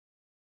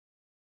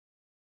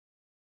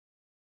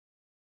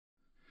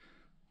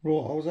Right,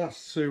 I was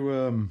asked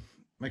to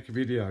make a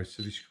video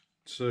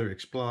to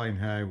explain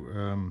how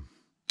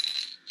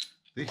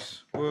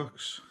this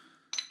works.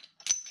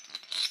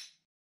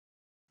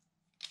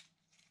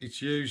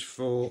 It's used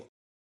for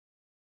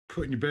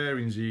putting your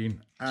bearings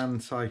in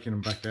and taking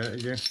them back out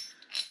again.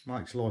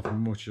 Makes life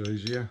much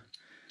easier.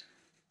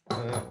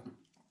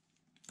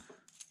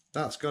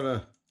 That's got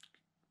a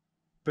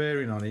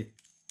bearing on it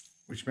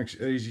which makes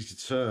it easy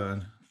to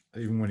turn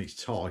even when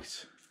it's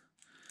tight,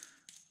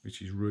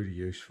 which is really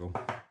useful.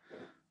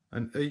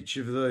 And each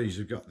of these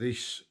have got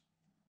this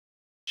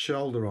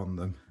shoulder on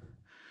them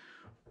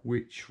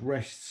which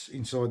rests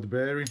inside the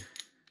bearing,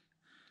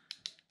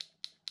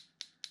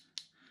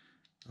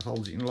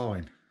 holds it in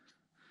line.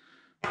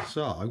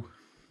 So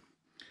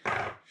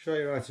show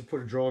you how to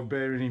put a drive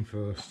bearing in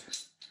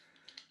first.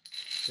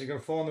 You're going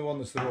to find the one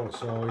that's the right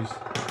size.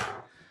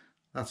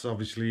 That's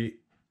obviously,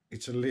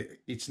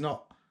 it's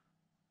not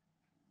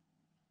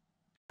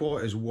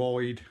quite as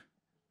wide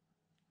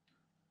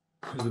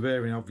as the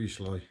bearing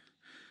obviously,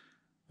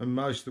 and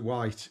most of the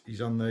weight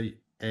is on the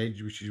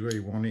edge, which is where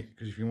you want it,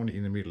 because if you want it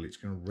in the middle it's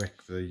going to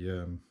wreck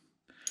the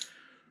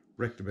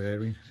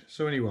bearing.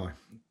 So anyway,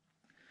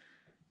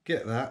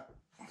 get that,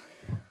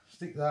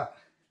 stick that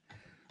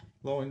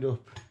lined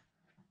up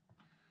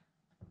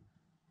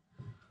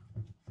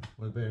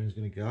where the bearing's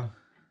going to go.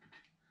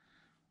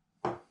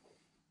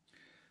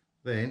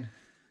 Then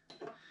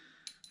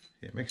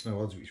it makes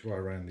no odds which way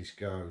around this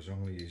goes.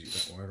 I'm going to use it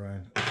that way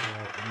around.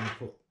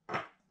 So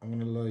I'm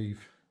going to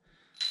leave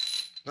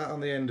that on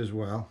the end as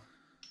well.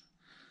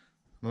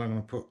 And I'm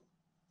going to put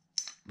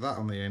that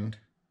on the end,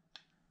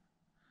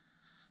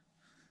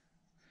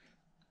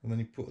 and then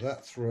you put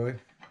that through,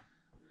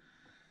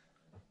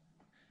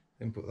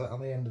 then put that on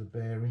the end of the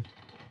bearing,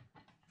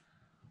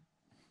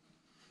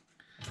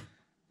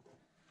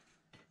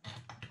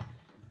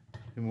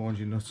 then wind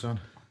your nuts on.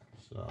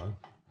 So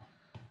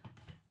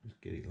just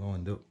get it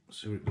lined up,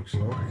 see what it looks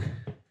like.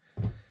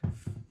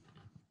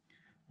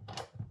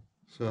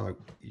 So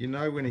you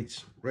know when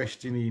it's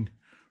resting in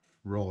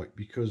right,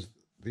 because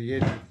the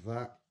edge of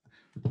that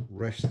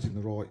rests in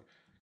the right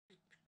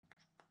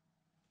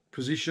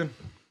position.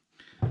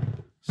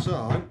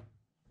 So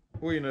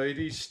all you need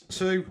is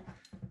two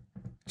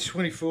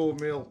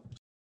 24mm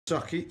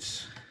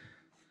sockets,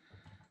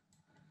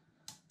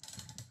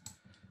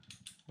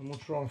 and we'll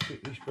try and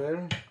fit this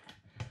bearing.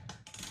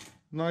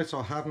 Note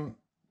I haven't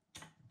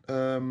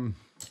warmed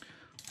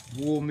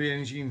the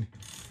engine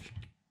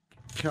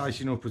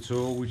casing up at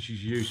all, which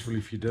is useful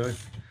if you do.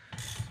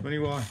 So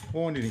anyway,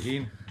 winding it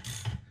in.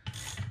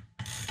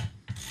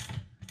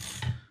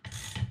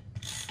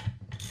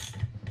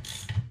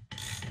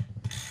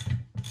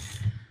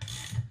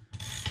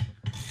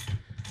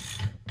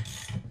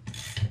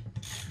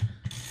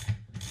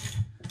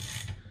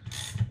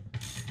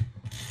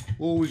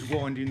 Always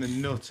winding the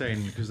nut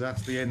end, because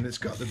that's the end that's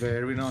got the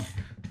bearing on.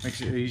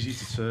 Makes it easy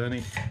to turn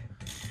it.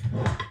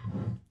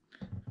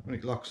 When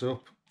it locks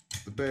up,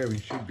 the bearing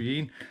should be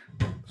in.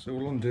 So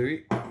we'll undo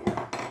it.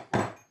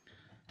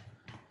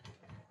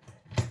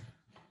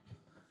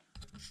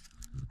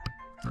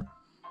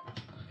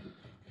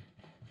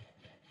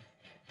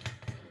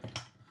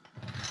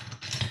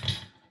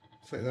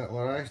 Take that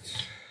lot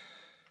out.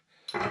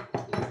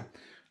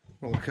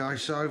 Roll the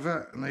case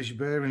over, and there's your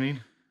bearing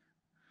in.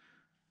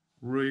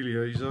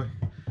 Really easy.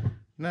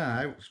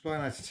 Now, explain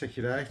how to take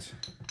it out.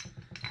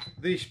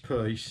 This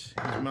piece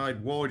is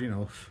made wide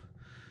enough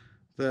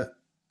that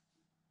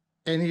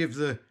any of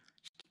the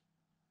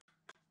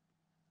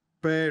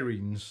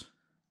bearings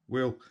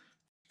will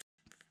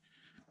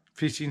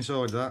fit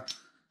inside that.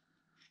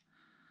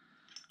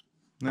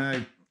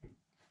 Now,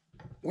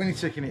 when you're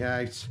taking it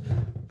out,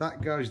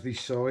 that goes this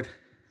side.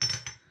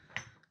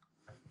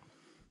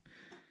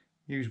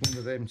 Use one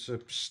of them to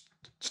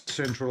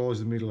centralise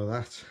the middle of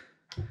that.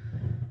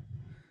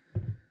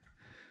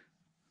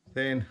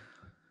 Then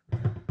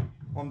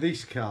on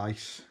this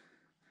case,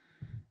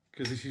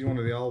 because this is one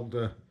of the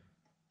older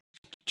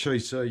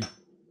cheaty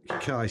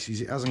cases,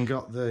 it hasn't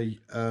got the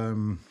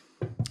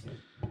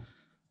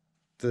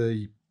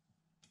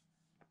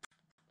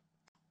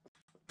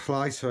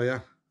plate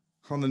here.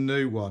 On the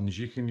new ones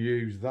you can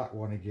use that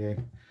one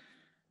again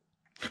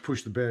to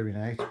push the bearing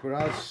out, but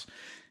as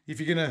if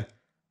you're going to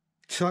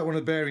take one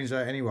of the bearings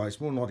out anyway, it's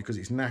more likely because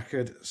it's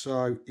knackered.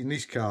 So in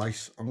this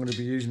case I'm going to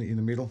be using it in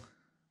the middle,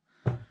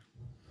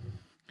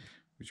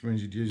 which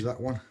means you'd use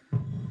that one.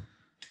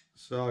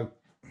 So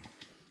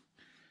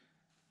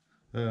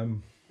where's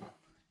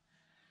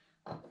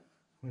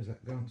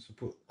that going? So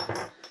put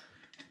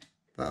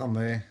that on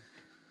there,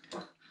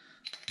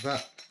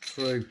 that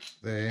through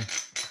there.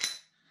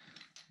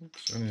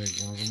 Oops, I only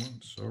need one of them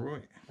once,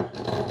 alright.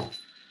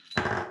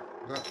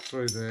 That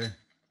through there.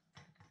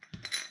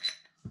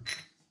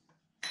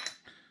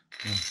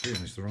 I'm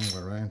doing this the wrong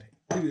way around.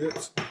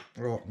 Idiots.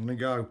 Right, I'm going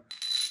to go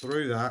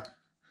through that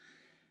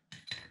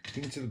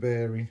into the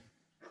bearing,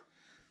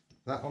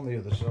 that on the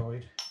other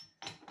side,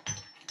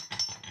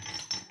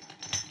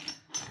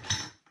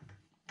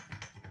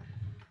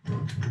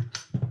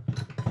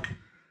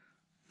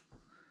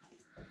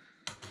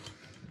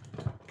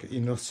 Get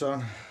your nuts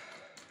on.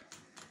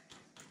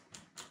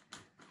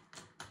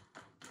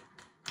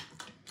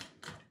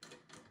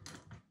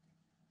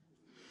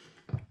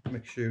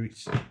 Make sure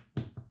it's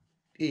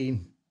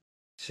in,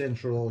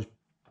 centralised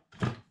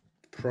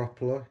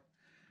properly.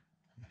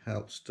 It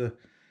helps to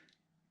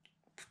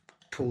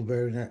pull the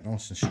bearing out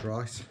nice and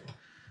straight.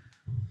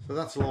 So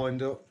that's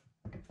lined up.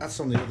 That's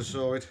on the other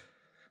side.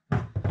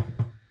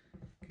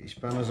 Get your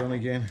spanners on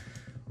again,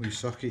 with your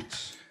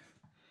sockets.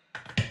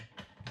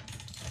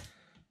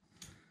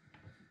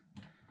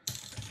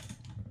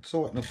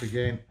 Tighten up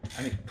again,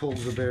 and it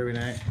pulls the bearing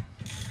out.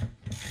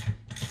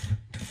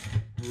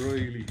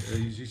 Really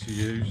easy to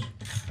use.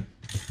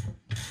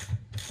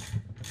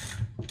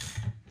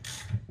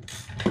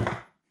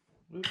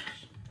 Oops.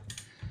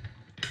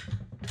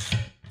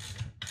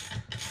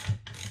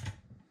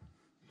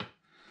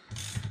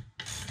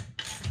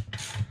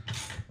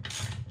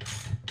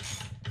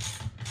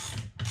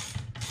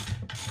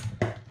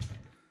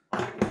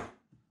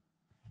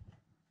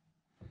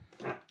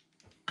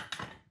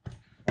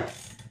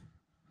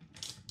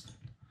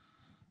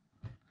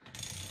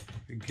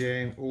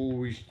 Again,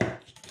 always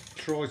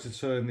try to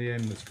turn the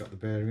end that's got the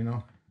bearing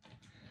on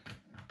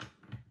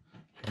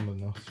the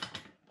nut.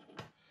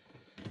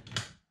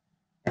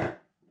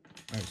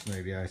 It's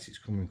nearly out, it's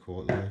coming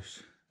quite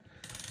loose.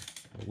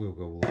 I will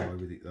go all the way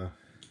with it though.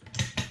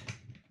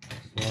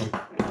 So,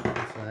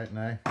 it's out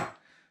now.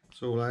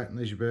 It's all out and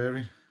there's your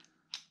bearing.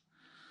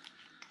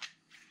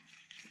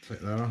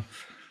 Take that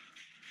off.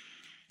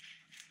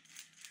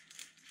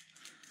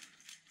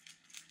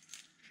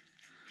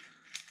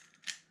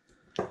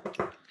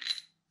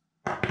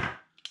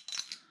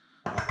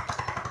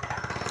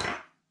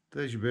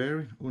 There's your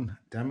bearing,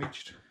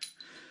 undamaged.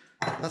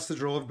 That's the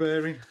drive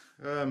bearing.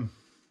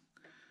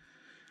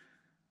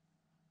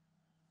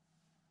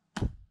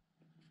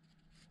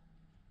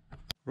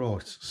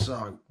 Right,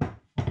 so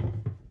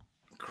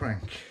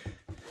crank.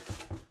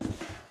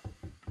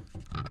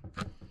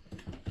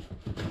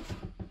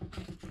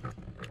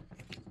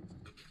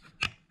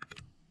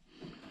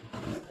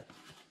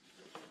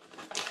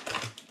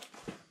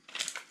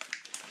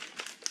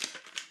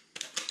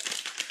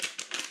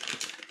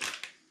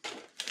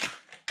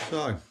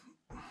 So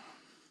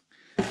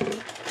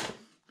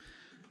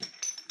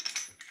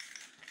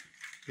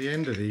the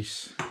end of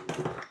this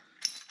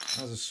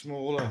has a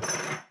smaller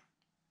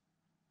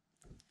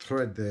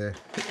thread there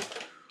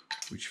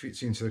which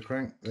fits into the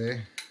crank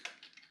there.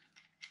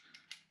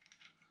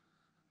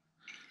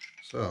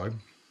 So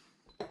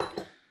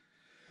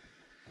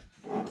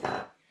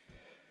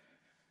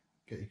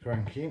get your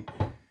crank in.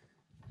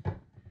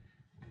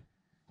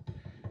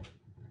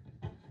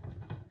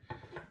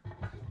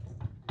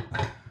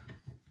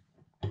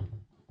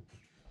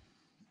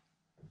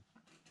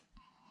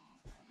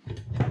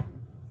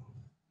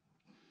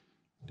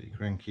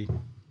 Cranky.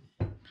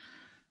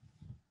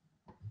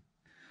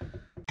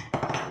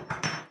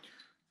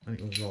 And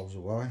it all rolls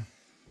away.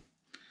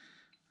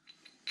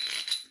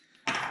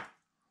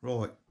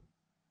 Right,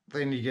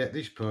 then you get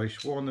this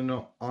piece, wind the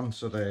nut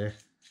onto there.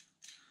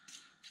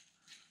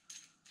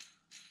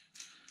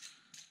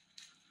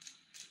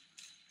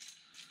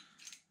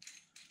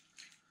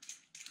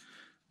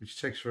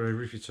 Which takes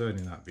forever if you're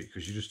turning that bit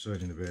because you're just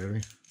turning the bearing.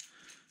 Make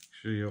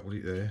sure you hold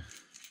it there.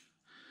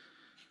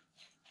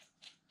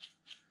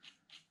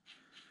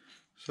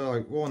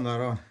 So wind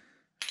that on,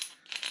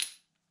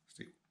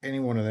 stick any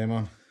one of them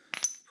on,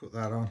 put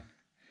that on,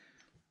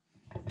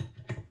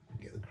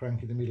 get the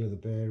crank in the middle of the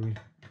bearing,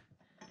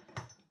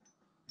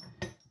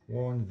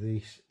 wind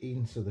this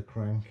into the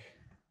crank,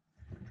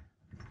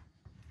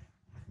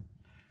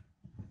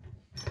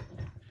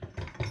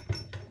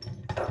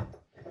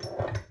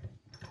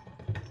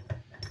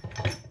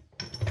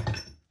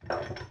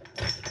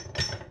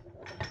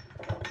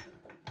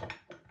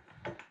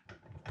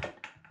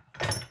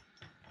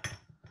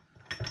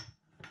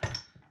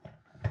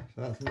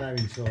 so that's now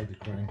inside the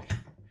crank.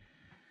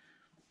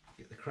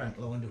 Get the crank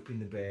lined up in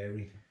the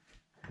bearing,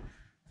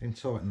 then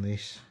tighten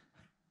this,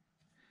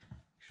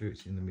 make sure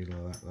it's in the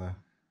middle of that there.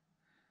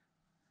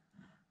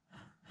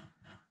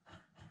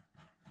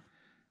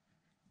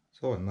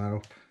 Tighten that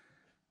up.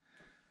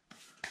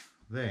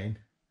 Then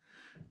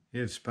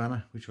here's a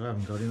spanner, which I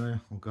haven't got in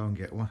there. I'll go and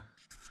get one.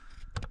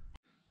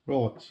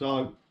 Right,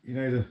 so you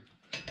need a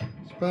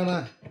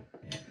spanner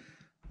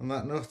on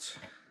that nut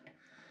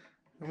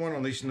and one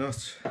on this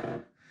nut,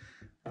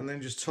 and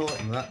then just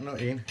tighten that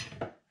nut in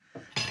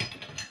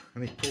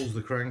and it pulls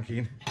the crank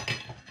in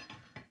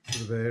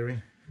to the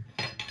bearing.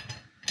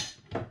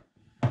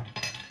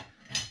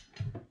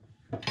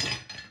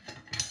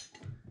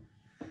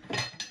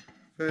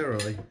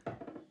 Fairly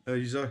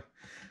easy.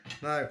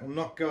 Now I'm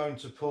not going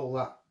to pull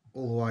that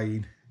all the way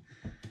in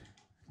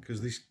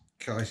because this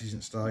case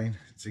isn't staying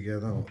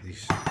together like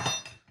this.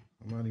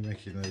 I'm only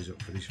making those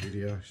up for this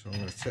video, so I'm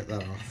going to take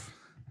that off.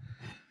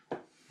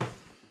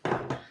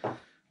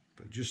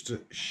 But just to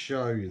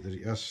show you that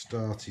it has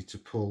started to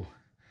pull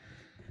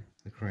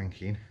the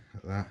crank in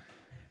at that.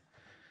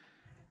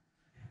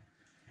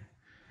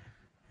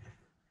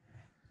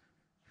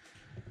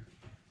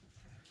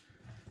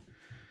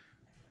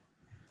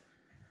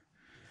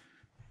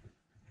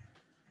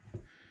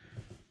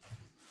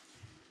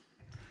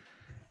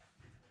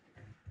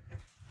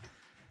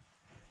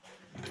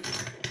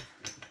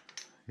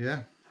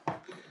 Yeah,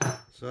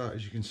 so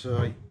as you can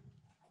see,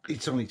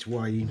 it's on its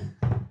way in.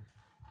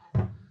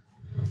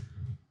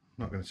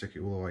 Not going to take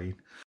it all the way in.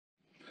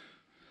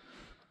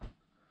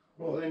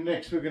 Right then,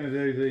 next we're going to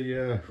do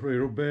the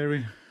rear up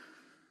bearing.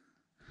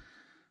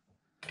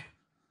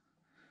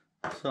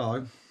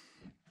 So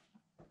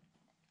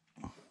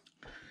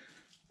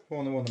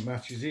find the one that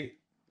matches it,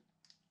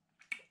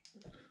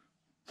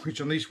 which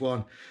on this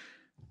one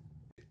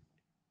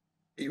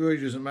it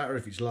really doesn't matter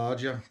if it's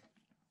larger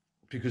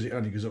because it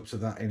only goes up to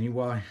that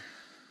anyway.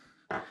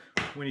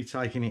 When you're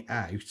taking it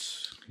out,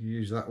 you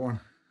use that one.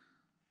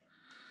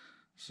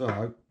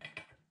 So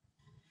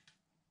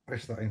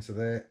press that into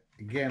there.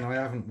 Again, I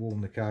haven't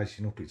warmed the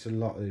casing up. It's a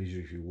lot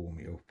easier if you warm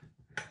it up.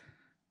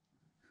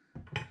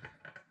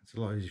 It's a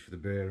lot easier for the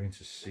bearing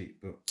to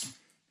sit, but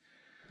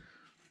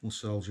we'll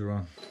soldier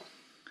on.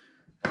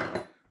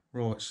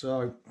 Right,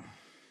 so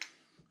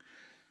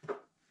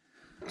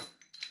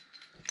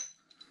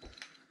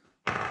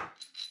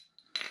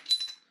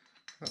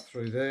that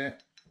through there,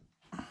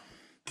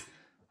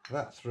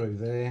 that through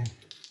there,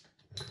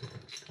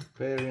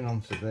 bearing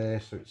onto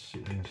there so it's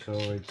sitting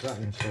inside, that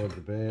inside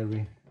the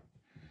bearing.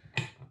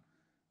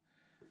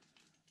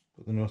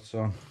 Put the nuts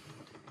on.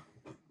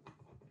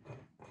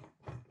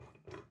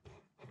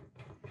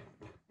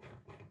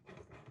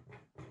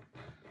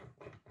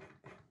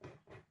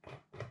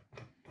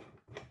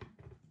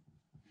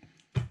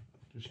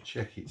 Just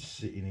check it's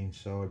sitting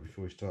inside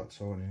before you start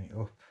tightening it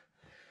up.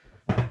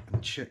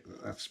 And check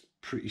that that's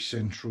pretty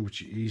central,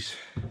 which it is.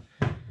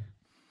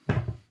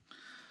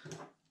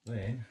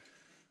 Then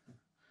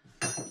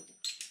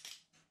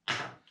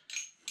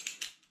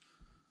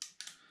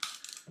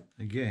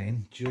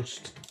again,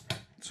 just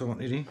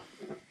tighten it in.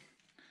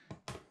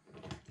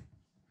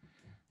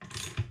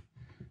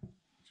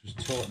 Just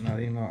tighten that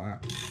in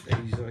like that.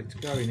 Easy, it's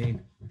going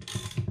in.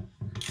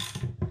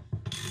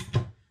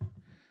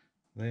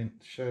 Then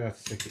show you how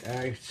to take it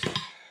out.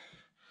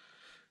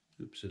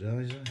 Oops, a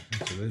daisy.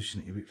 Have to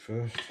loosen it a bit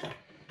first.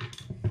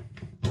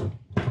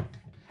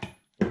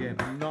 Again,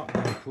 I'm not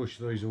going to push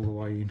these all the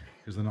way in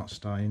because they're not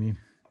staying in.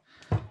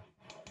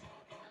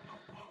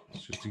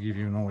 It's just to give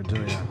you an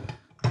idea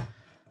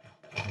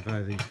of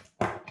how the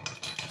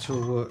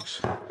tool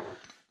works.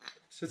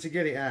 So to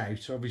get it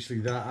out, obviously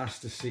that has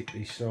to sit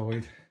this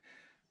side.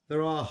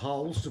 There are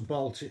holes to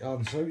bolt it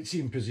on, so it's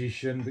in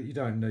position, but you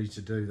don't need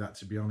to do that,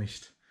 to be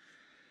honest.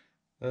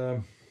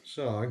 So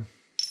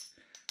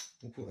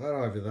we'll put that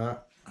over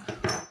that.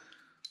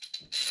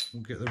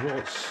 We'll get the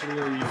right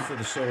sleeve for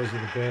the size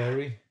of the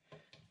bearing,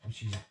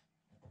 which is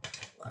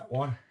that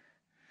one.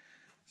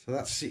 So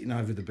that's sitting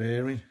over the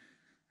bearing.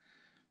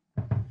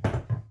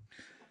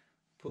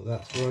 Put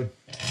that through.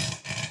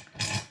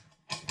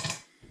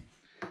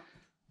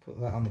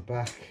 Put that on the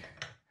back.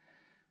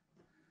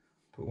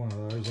 Put one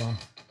of those on.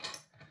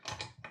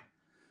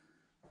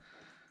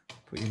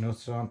 Put your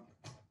nuts on.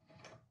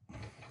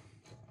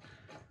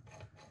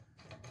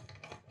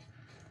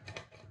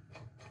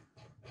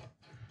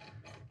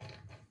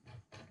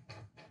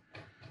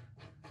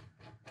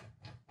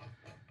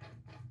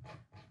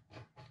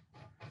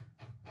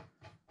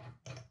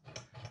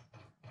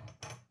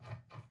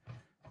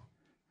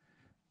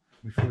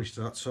 Before we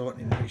start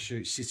tightening, make sure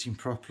it's sitting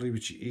properly,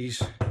 which it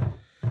is, and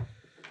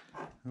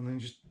then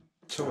just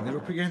tighten it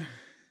up again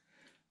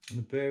and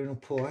the bearing will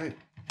pull out.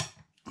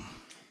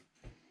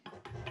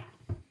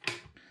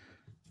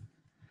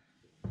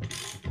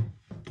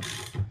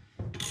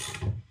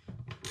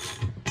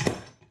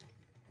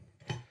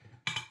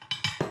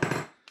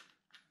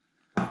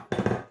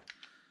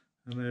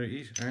 And there it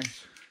is,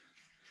 out.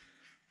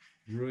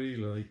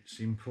 Really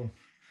simple,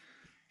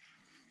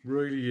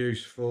 really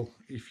useful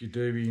if you're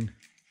doing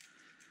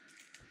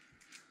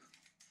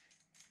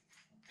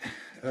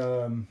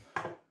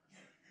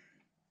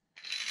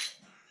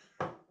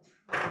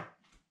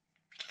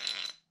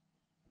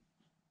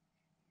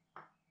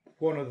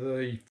one of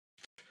the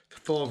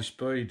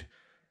 5-speed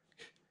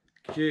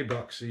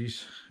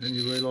gearboxes and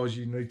you realise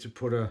you need to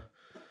put a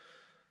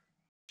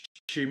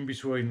shim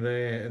between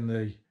there and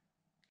the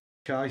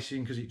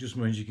casing, because it just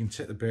means you can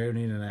take the bearing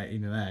in and out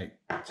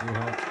to your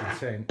heart's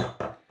content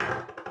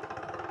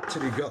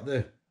until you've got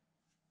the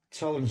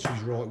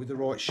tolerances right with the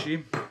right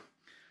shim.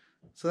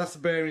 So that's the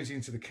bearings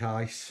into the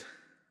case.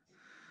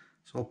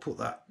 So I'll put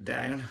that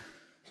down.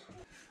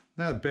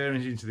 Now the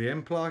bearings into the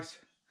end plate.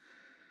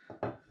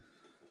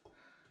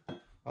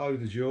 Oh,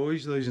 the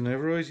joys, these are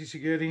never easy to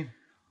get in.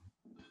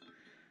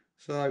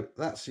 So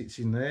that sits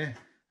in there.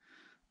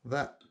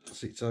 That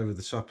sits over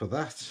the top of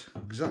that.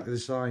 Exactly the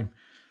same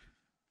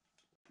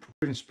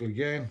principle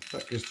again.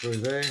 That goes through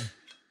there.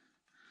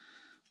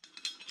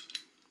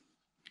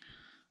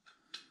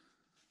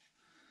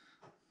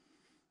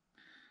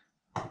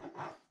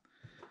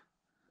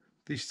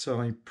 This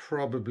time you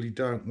probably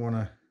don't want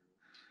to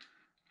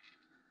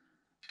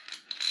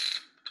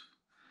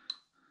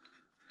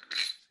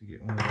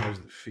get one of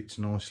those that fits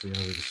nicely over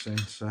the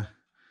centre,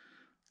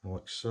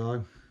 like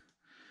so.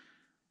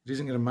 It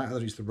isn't going to matter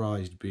that it's the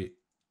raised bit,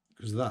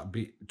 because that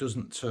bit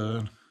doesn't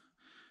turn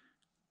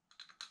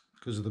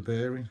because of the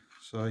bearing.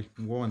 So you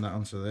can wind that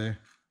onto there.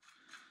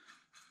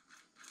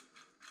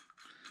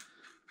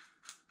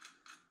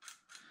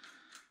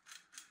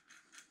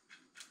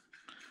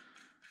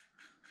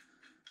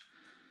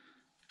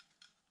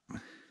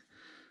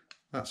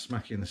 That's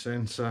smacking the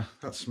sensor,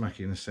 that's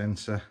smacking the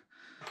sensor,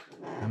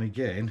 and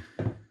again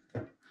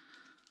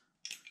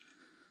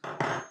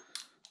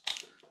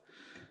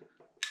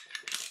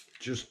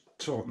just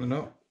tighten the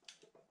knot.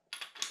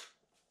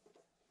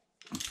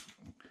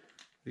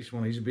 This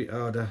one is a bit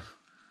harder,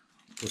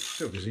 but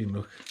still goes in,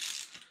 look.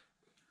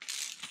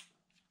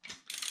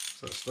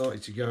 So that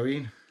started to go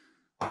in.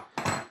 As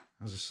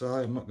I say,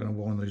 I'm not going to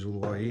wind these all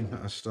the way in,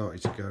 that has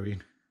started to go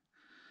in.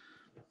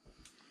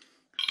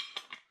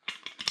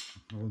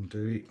 I'll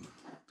undo it.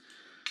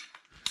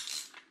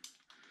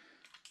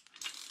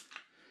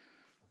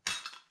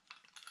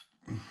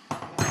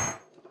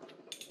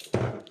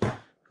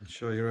 I'll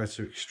show you how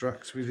to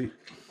extract with it.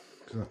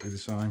 Exactly the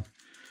same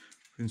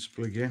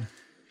principle again.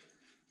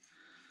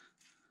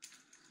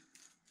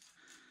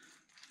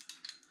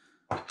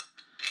 That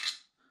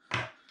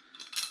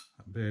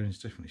bearing's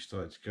definitely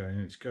started to go in,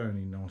 it's going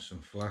in nice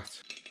and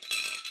flat.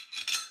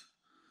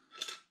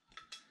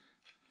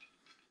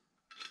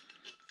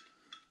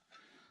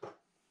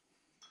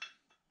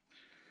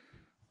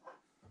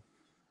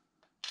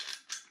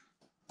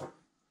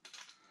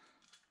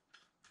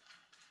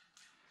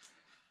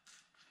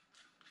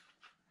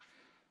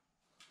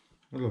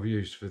 What I've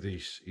used for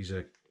this is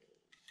an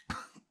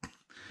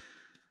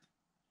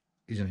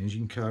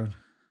engine cone.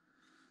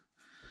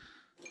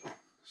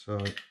 So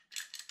put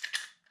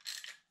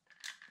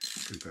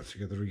that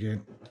together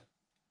again.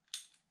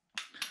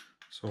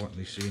 Tighten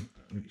this in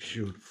and it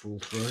should fall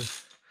through.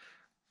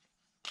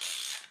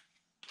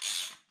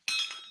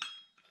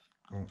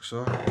 Like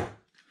so.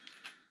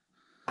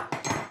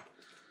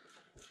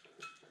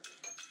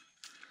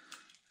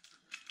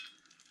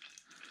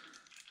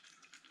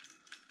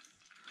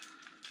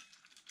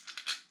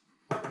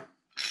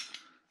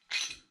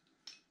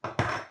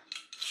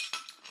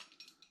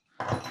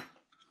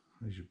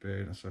 There's your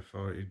bearing, that's how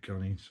far it had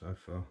gone in so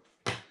far.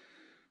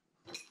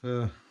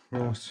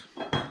 Right,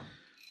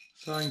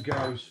 same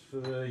goes for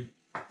the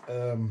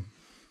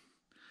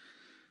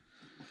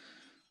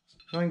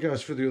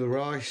other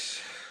race.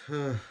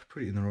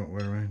 Put it in the right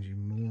way around, you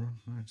moron.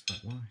 No, it's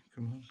that way.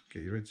 Come on,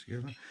 get your head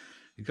together.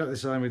 You've got the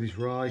same with this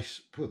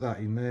rice. Put that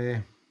in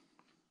there.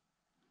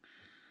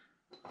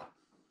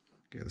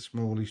 Get the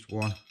smallest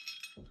one.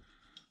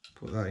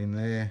 Put that in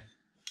there.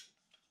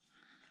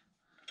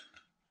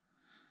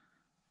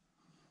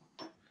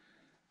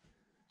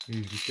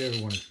 Use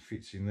whichever one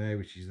fits in there,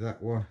 which is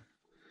that one.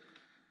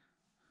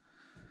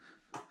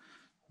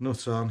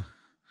 Nut on,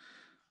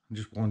 and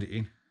just wind it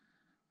in,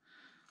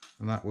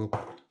 and that will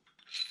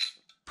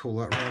pull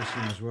that rice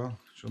in as well,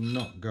 which I'm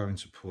not going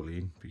to pull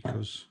in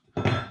because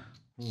all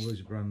these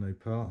are brand new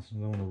parts and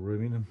I don't want to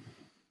ruin them.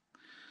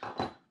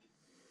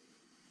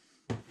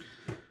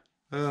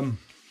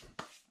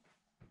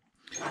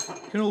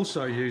 You can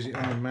also use it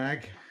on the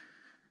mag.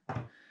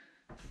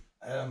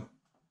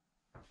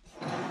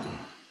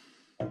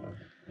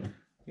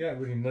 You don't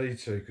really need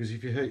to, because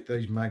if you heat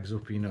these mags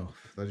up enough,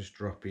 they just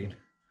drop in.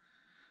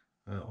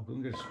 I'm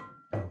going to get a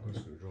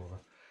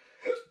screwdriver.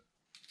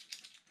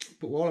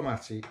 But while I'm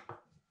at it,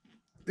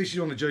 this is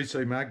on the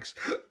GT mags.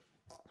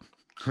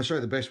 I'll show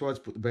you the best way to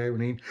put the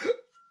bearing in.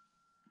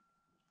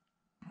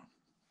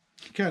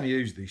 You can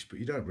use this, but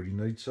you don't really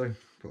need to.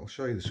 But I'll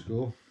show you the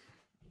score.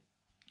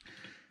 So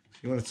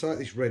you want to take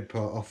this red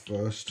part off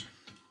first.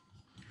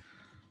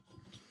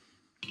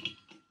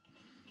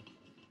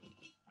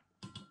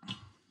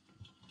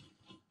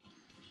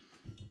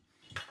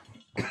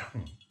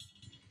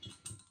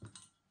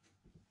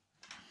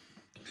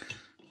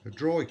 A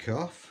dry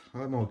cuff,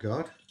 oh my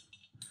god.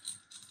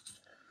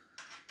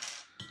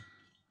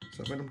 Does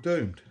that mean I'm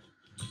doomed?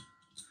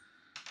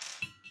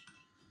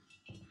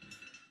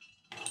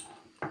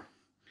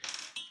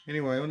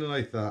 Anyway,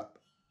 underneath that,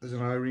 there's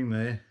an O-ring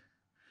there.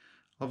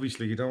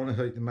 Obviously, you don't want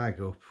to heat the mag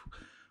up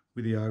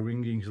with the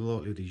O-ring, because the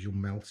likelihood is you'll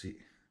melt it.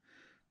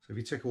 So if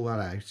you take all that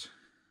out,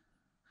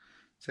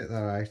 take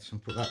that out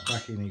and put that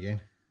back in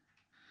again.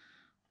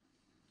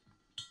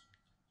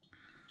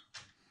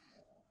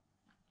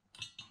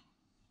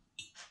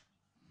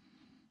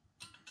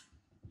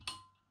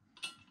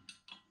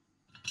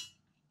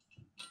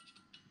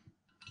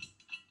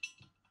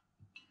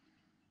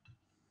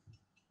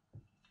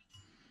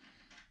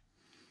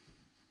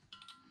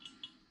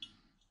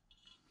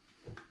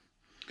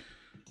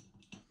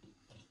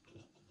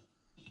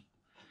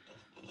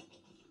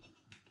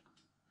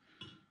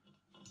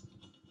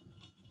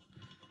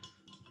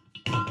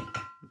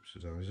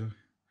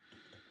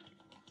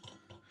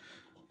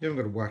 You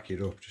haven't got to whack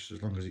it up, just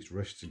as long as it's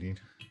resting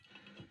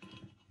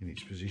in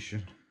its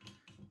position.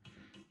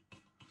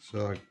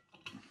 So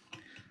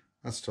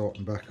that's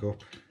tightened back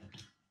up.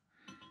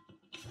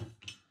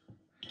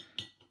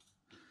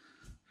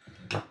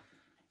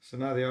 So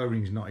now the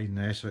O-ring's not in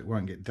there, so it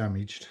won't get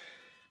damaged.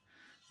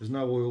 There's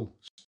no oil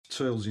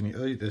seals in it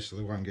either, so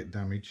they won't get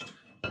damaged.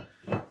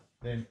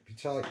 Then if you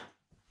take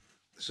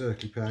the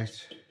circlip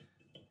out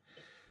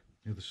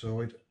the other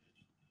side.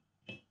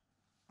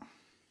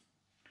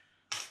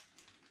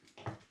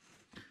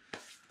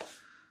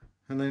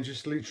 And then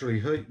just literally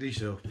heat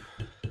this up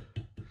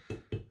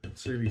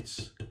until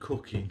it's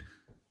cooking.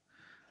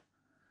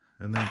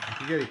 And then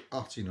if you get it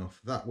hot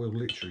enough, that will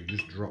literally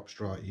just drop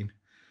straight in.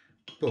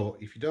 But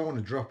if you don't want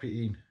to drop it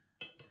in,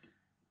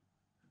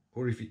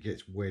 or if it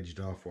gets wedged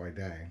halfway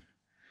down,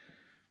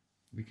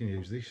 we can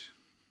use this.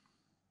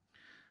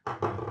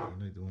 You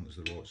need the one that's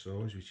the right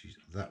size, which is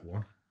that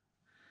one.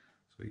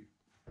 So it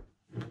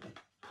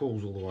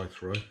pulls all the way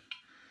through.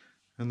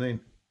 And then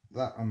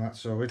that on that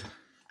side.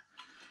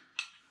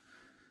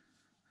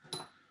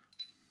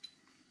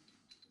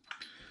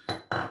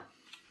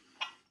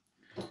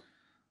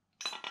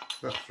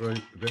 That through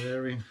the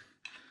bearing,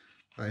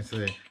 that into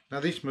there.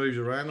 Now this moves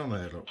around on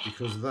there, look,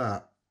 because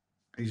that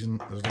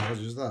isn't as large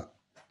as that.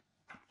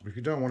 But if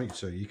you don't want it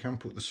to, you can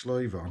put the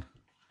sleeve on.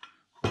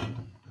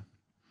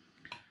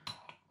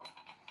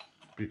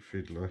 Bit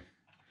fiddly.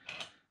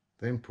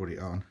 Then put it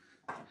on.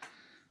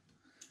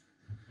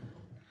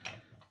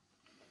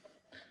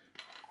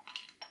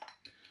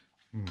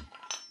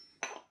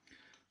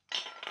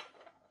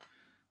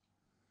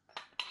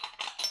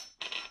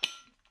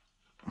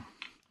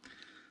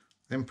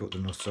 Then put the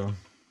nut on.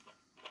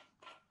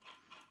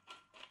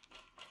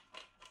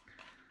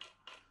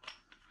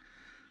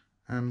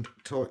 And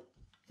tight,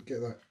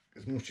 get that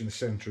as much in the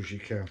centre as you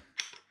can.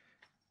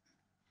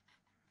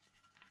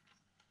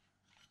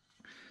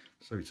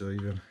 So it's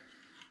even.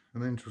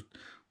 And then just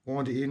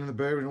wind it in and the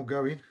bearing will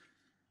go in.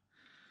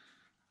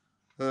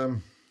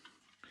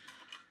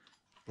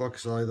 Like I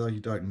say though, you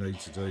don't need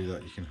to do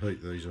that. You can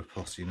heat these up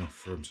hot enough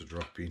for them to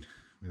drop in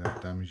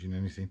without damaging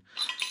anything.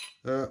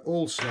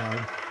 Also,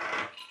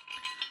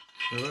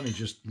 I've only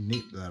just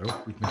nipped that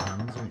up with my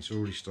hands and it's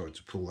already started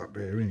to pull that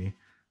bearing in,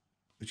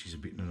 which is a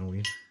bit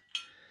annoying,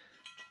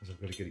 as I've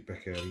got to get it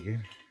back out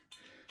again.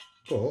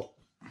 But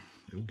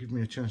it will give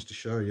me a chance to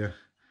show you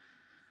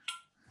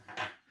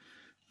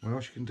what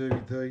else you can do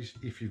with these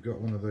if you've got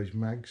one of those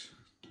mags,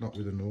 not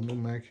with a normal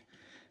mag.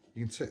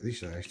 You can take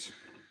this out.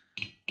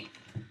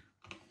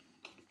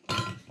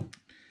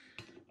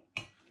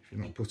 If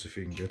you're not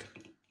butterfingered.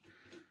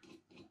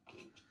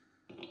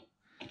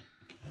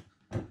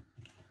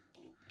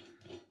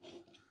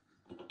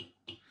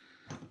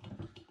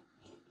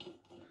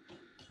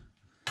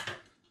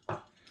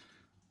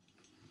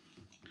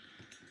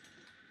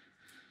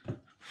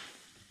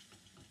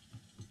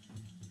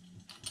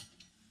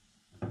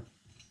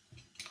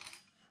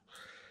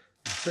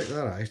 Take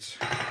that out,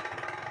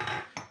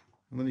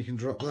 and then you can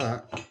drop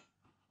that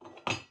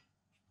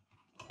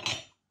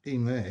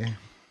in there.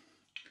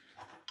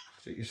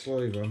 Stick your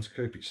sleeve on to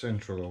keep it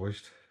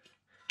centralised.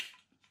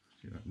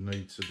 You don't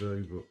need to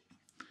do, but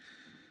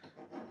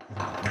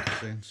that makes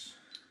sense.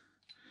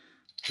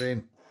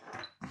 Then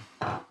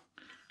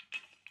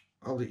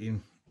hold it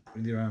in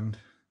with your hand,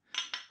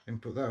 then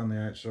put that on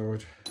the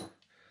outside,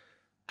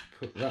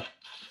 put that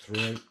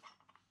through.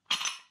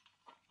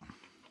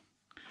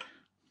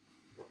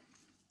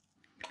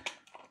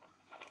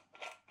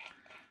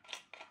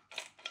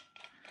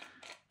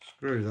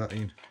 Screw that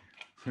in.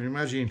 And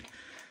imagine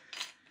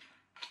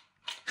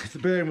if the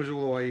bearing was all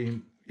the way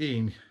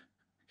in,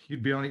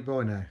 you'd be on it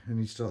by now and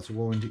you'd start to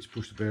wind it to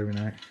push the bearing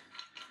out.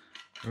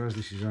 Whereas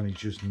this is only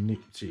just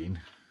nipped in.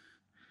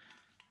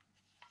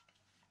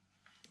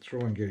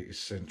 Try and get it as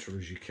central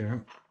as you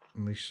can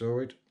on this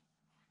side.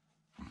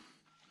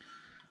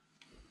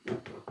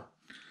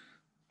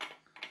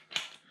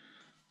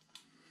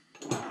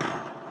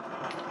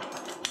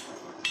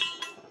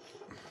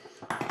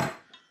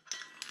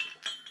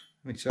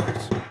 And it's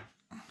that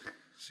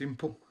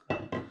simple.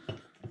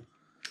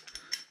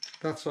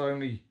 That's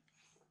only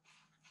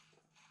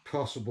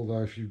possible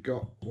though if you've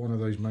got one of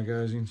those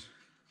magazines.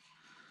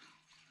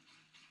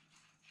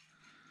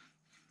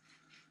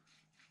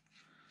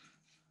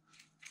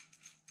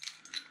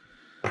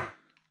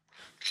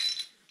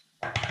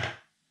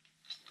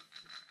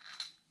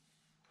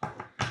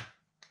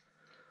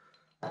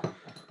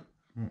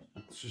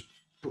 Let's just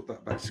put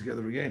that back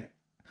together again.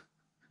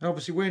 And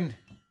obviously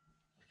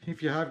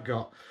if you have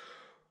got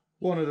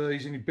one of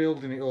these and you're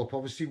building it up,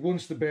 obviously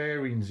once the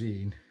bearing's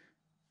in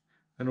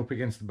and up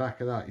against the back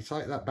of that, you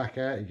take that back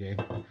out again.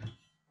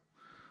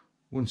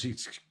 Once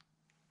it's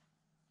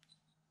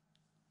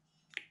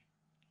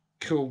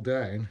cooled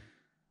down,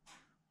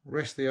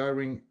 rest the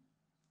O-ring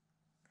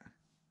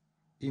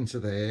into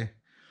there,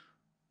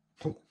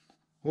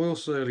 oil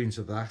seal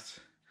into that,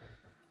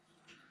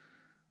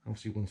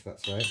 obviously once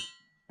that's out,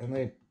 and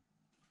then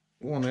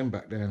one end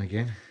back down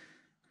again.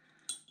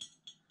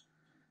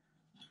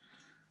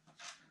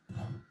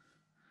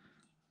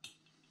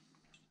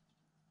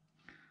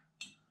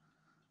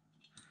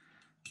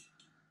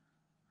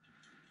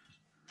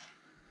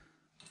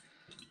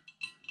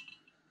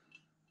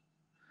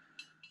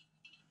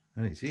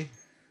 And it's in.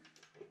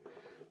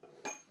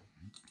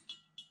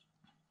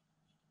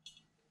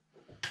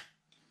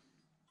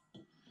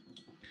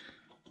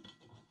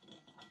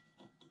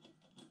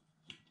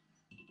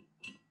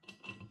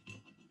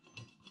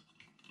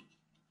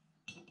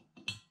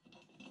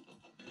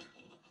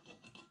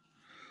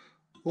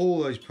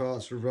 All these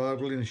parts are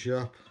available in the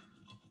shop.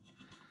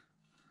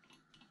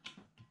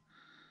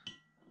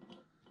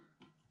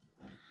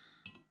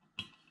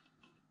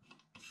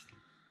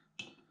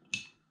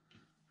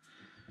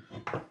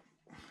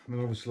 And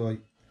obviously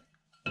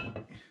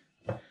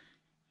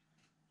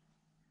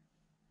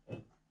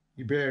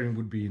your bearing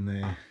would be in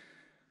there,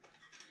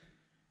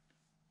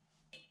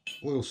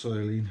 oil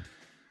sealing,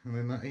 and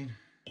then that in.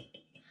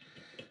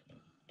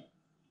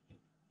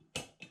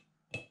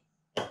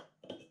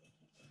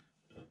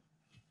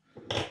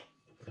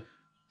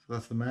 So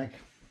that's the mag.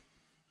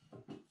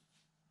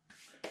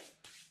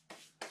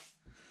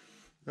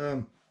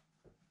 And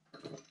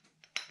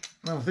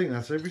I think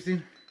that's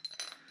everything.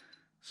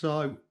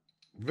 So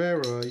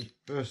very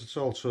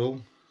versatile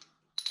tool.